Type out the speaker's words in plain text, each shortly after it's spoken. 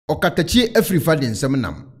okatakyei afrifa de nsem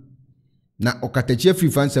nam na okatakyei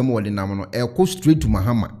afrifa nsem wo de nam no eko straight to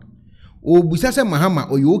Mahama obusa se Mahama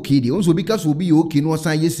oye okay de onso bi ka so obi ye okay no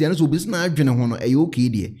osan yesi na so obi na adwene ho no eye okay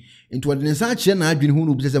de nti wo de nsa kire na adwene ho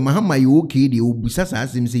no obusa se Mahama ye okay de obusa sa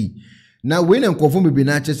asem sei na we na nkofo bebe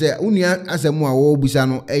na ache se unia asem a wo obusa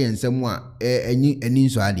no eye nsem a ani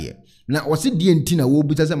nso ade na wose die nti na wo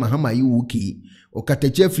obusa se Mahama ye okay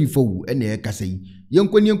okatakyei afrifa wu ene e kasa yi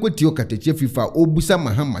yenkoni yenkoti okatakyei afrifa obusa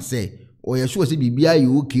Mahama se oye so se bibia ye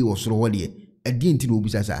okay wo soro ho de ade nti na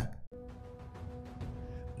obusa sa.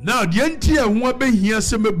 Now the entire one be here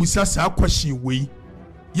se me busa sa question we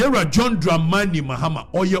yera John Mahama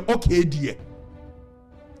or you okay dear.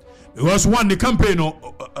 It was one the campaign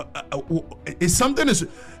is something is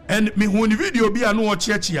and me when the video be no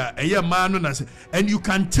church here a year man and you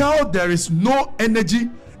can tell there is no energy.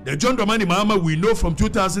 The John Mahama we know from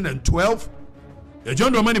 2012, the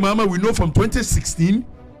John Mahama we know from 2016.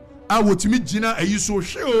 I would meet Gina are you so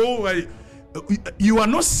sure you are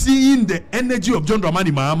not seeing the energy of John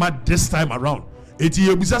Mahama this time around. Is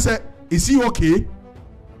he okay?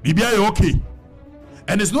 Maybe are you okay?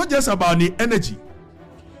 And it's not just about the energy.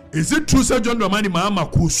 Is it true, Sir John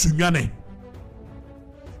Mahama ko sunyane?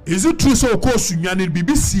 Is it true, Sir ko sunyane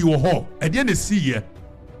BBC or ho? At the end of the year.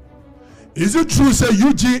 Is it true, Sir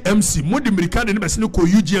UGMC? Modi American ko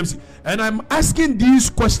UGMC. And I'm asking these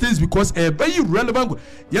questions because a very relevant.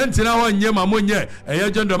 Yantina wa nyema monye.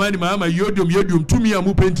 John Mahama yodium to me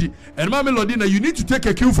amu penti. And Mama Lodina, you need to take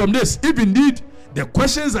a cue from this. If indeed the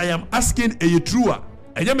questions I am asking are true,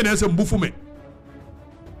 and yamina answer mbufume.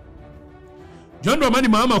 John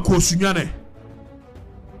Mahama ko sunyane.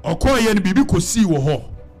 Oko yen bibi ko si wo ho.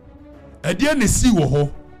 Ade ne si wo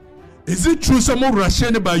ho. Is it true someone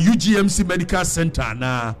rushing by UGMC Medical Center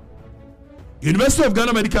na University of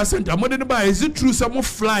Ghana Medical Center? Is it true someone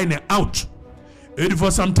flying out? And for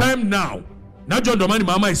some time now, John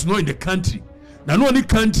Mahama is not in the country. Now no any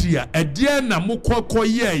country a dear na mo ko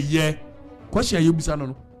ye. Question you bisa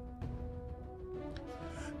no.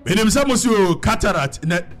 Menim samosi cataract.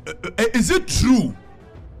 Is it true?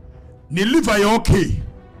 Ni liver you okay?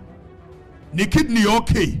 Ni kidney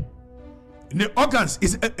okay? The organs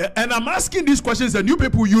is and I'm asking these questions and you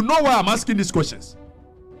people you know why I'm asking these questions.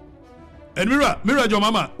 And Mira John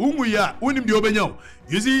Mama umuya unim di obenya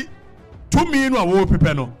you see 2 million wa wo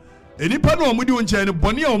prepare no enipa no omudi onche ne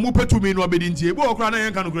bone a omu pe 2 million wa bedi ntie ebo okra na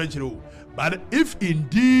yen kan okra nchire o but if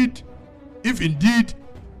indeed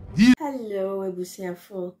hello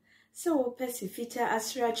ebusiafo so pesifita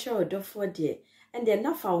asracha odofo de and then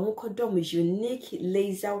na fa ho kodom unique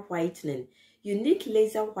laser whitening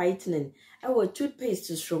our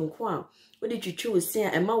toothpaste strong kwa what did you choose say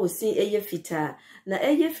Emma was saying eye fita na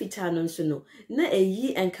eye fita no so no na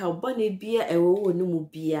eyi enka bone bia ewo no mu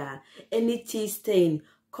bia any tea stain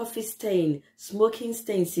coffee stain smoking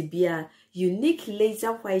stain sibia unique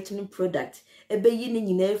laser whitening product ebeyi ni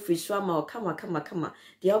nyina free so ama kama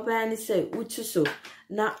the obani say utu so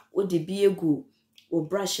na odi bi egu o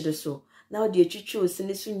brush do so na odi etwitwe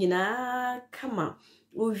osini so nyina kama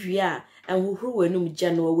Uvia and who were num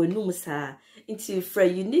Jano wenum sa into for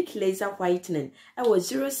unique laser whitening. I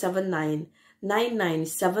was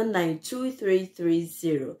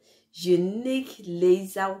 07999792330 unique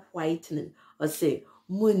laser whitening or say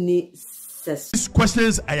Muni says these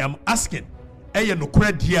questions I am asking. Then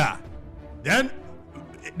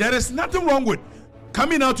there is nothing wrong with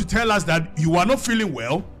coming out to tell us that you are not feeling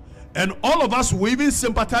well, and all of us will even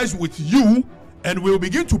sympathize with you and will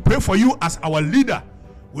begin to pray for you as our leader.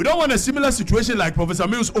 We don't want a similar situation like Professor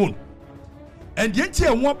Mills' own. And yet,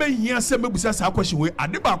 one be here say me busa sa question we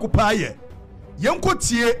ade ba ko pa ye. Yenko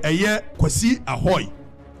tie eye Kwasi Ahoy.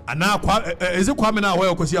 Ana is it Kwame na Ahoy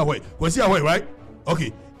or Kwasi Ahoy? Kwasi Ahoy, right?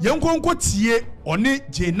 Okay. Yenko nko tie one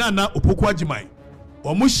Jenana Opoku Agimai.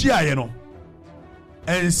 Omo hia ye no.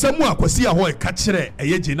 And someone Kwasi Ahoy ka kire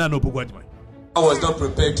eye Jenana Opoku Agimai. I was not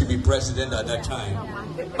prepared to be president at that time.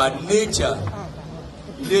 But nature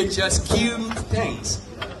skewed things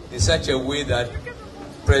in such a way that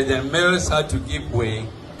President Mills had to give way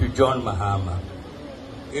to John Mahama.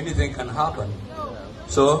 Anything can happen.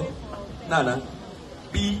 So, Nana,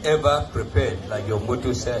 be ever prepared, like your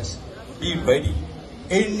motto says. Be ready.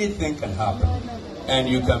 Anything can happen. And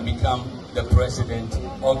you can become the president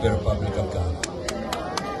of the Republic of Ghana.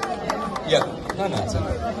 Yeah, Nana.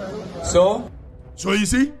 So you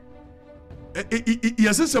see?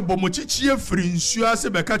 Yes, it's a bomochichi free insure se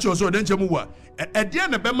be catch also then chemuwa. E dia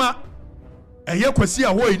na bema eye Kwasi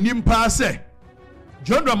Ahoy nimpa se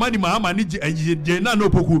John Mahama ni Jenana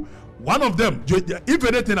Opoku. One of them, if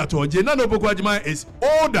anything at all, Jenana Opoku Agimai is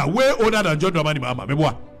older, way older than John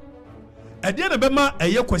Mahama. At the end of Bema, a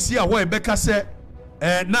year kwasi a way Becca said,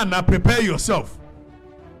 Nana, prepare yourself.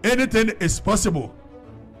 Anything is possible.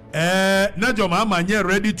 Na John Mahama is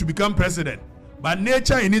ready to become president. But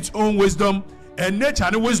nature in its own wisdom, and nature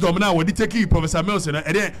and wisdom now when they take you Professor Mills and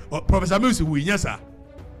then Professor Mills will yes sir.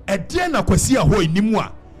 At the end of kwasi a way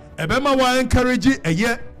nimwa. Ebema wa encourage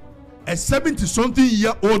a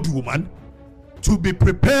 70-something-year-old woman to be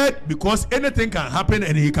prepared because anything can happen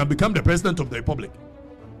and he can become the president of the republic.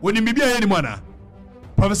 When you be anyone,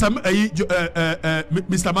 Professor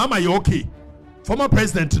Mr. Mahama, you okay? Former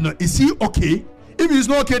president, is he okay? If he's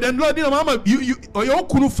not okay, then Mama, you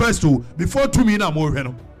could first to before 2 minutes more.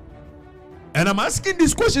 And I'm asking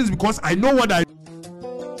these questions because I know what I.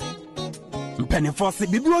 Pennyforce,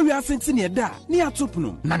 Bibu, we are sitting near da, near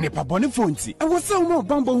Tupnum, Nanepa Bonifonti, and was so more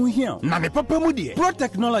bumble here. Nanepa Mudi, Pro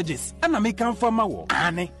Technologies, and American Farmer,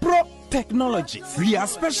 Anne, Pro Technologies. We are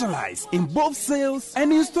specialized in both sales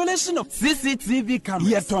and installation of CCTV cameras.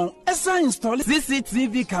 Yeton, Esa install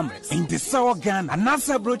CCTV cameras in the Sour Ghana, and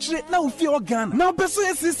NASA brochure, now Fio Ghana. Now,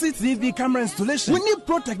 pursue CCTV camera installation. We need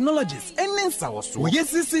Pro Technologies and then Sour. We have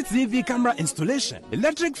CCTV camera installation,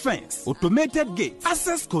 electric fence, automated gate,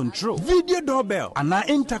 access control, video doorbell, and our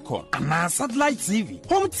intercom, and our satellite TV,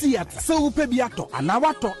 home theater, so Pebiato, and our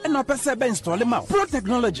water, and our Pesebe install them out. Pro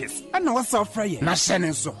Technologies, and our software,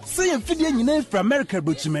 Nashen so. Say Fidia name from America,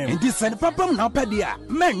 Butchman. And this and Papa now Padia.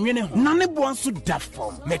 Man, you know, none wants to that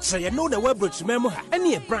form. Make sure you know the web Butchman,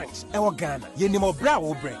 any branch, our Ghana, Yenimo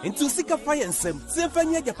Brow brain, into Sika Fire and Sem,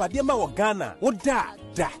 Symphony Padima or Ghana, or da.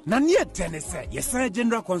 Nanya Tennessee, yes,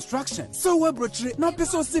 general construction. So we brochure no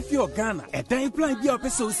peso si fi Ghana. E dan plan bi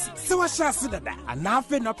peso si. So I shall see that. And now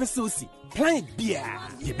fe no peso si. Plan beer.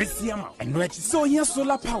 Ye besi ama. And no so here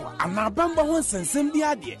solar power. And now bamba one sensem bi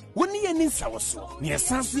ade. When ye nin sawoso. Near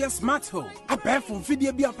Sansia smart home. A pair from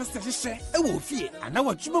video bi peso share. E wo fie. And now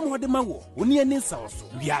what you mo de ma wo. When ye nin sawoso.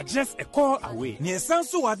 We are just a call away. Near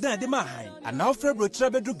Sanso wa dan de ma high. And now fe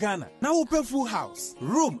brochure bedru Ghana. Now open full house,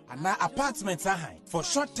 room, and now apartments are high. For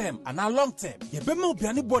short term and now long term, ye be mo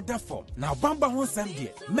biani border form. Now bamba hon sam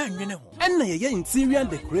die, man wene ho. And na ye interior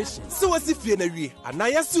decoration. So as if ye na wie, and na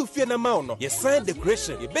ye su fie na ma no. Ye sign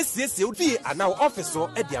decoration, ye be sie fie and now office or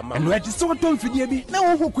e dia ma. And we just so ton fidie bi,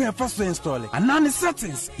 na wo ko first to install it. And now the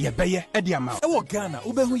settings, ye be ye e dia ma. E wo Ghana,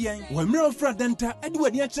 ubehu yen. Wo mre fra denta, e di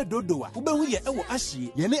wani ache dodoa. Ubehu ye e wo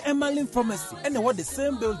ahyi, ye ne Emalin Pharmacy, and what the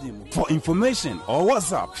same building. For information or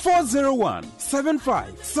WhatsApp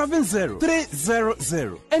 401-7570-300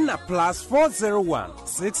 and a plus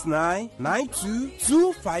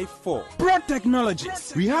 401-6992-254. Pro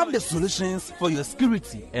Technologies. We have the solutions for your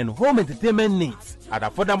security and home entertainment needs at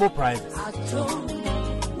affordable prices.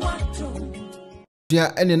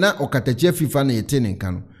 Yeah, and na okatakyei afrifa na yetene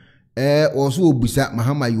nka no. Also obusa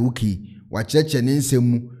Mahama yuki wa cheche ne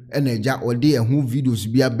nsemu na eja ode ehu videos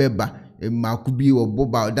bia beba makubi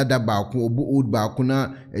oboba dada ba ko obu old ba ko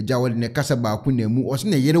na eja wode ne kasa ba ko na mu o se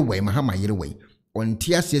na yere wai Mahama yere wai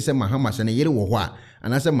onti ase se Mahama se na yere wo ho a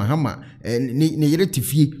anase Mahama ne yere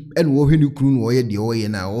tifie ene wo hwenu kru no ye de o ye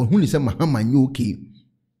na o hu ni se Mahama nyi okay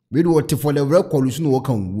we do what for the record so no wo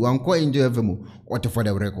kan wu anko enjoy fm what for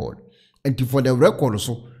the record and for the record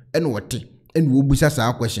so ene what and wo busa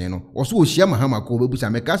sa question no wo so wo hia Mahama ko be busa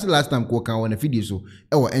me cast last time ko kan wona video so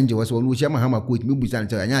e wo enjoy wo so wo hia Mahama ko me busa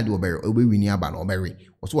ntia anya de obe wini aba no obe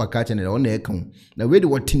wo so waka chene na e kan na we de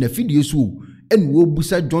what na video so and wo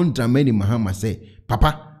busa John Mahama say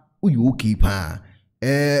papa uyu okay pa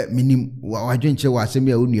minim wa adwenche wa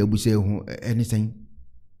asemi a onu abusa hu anything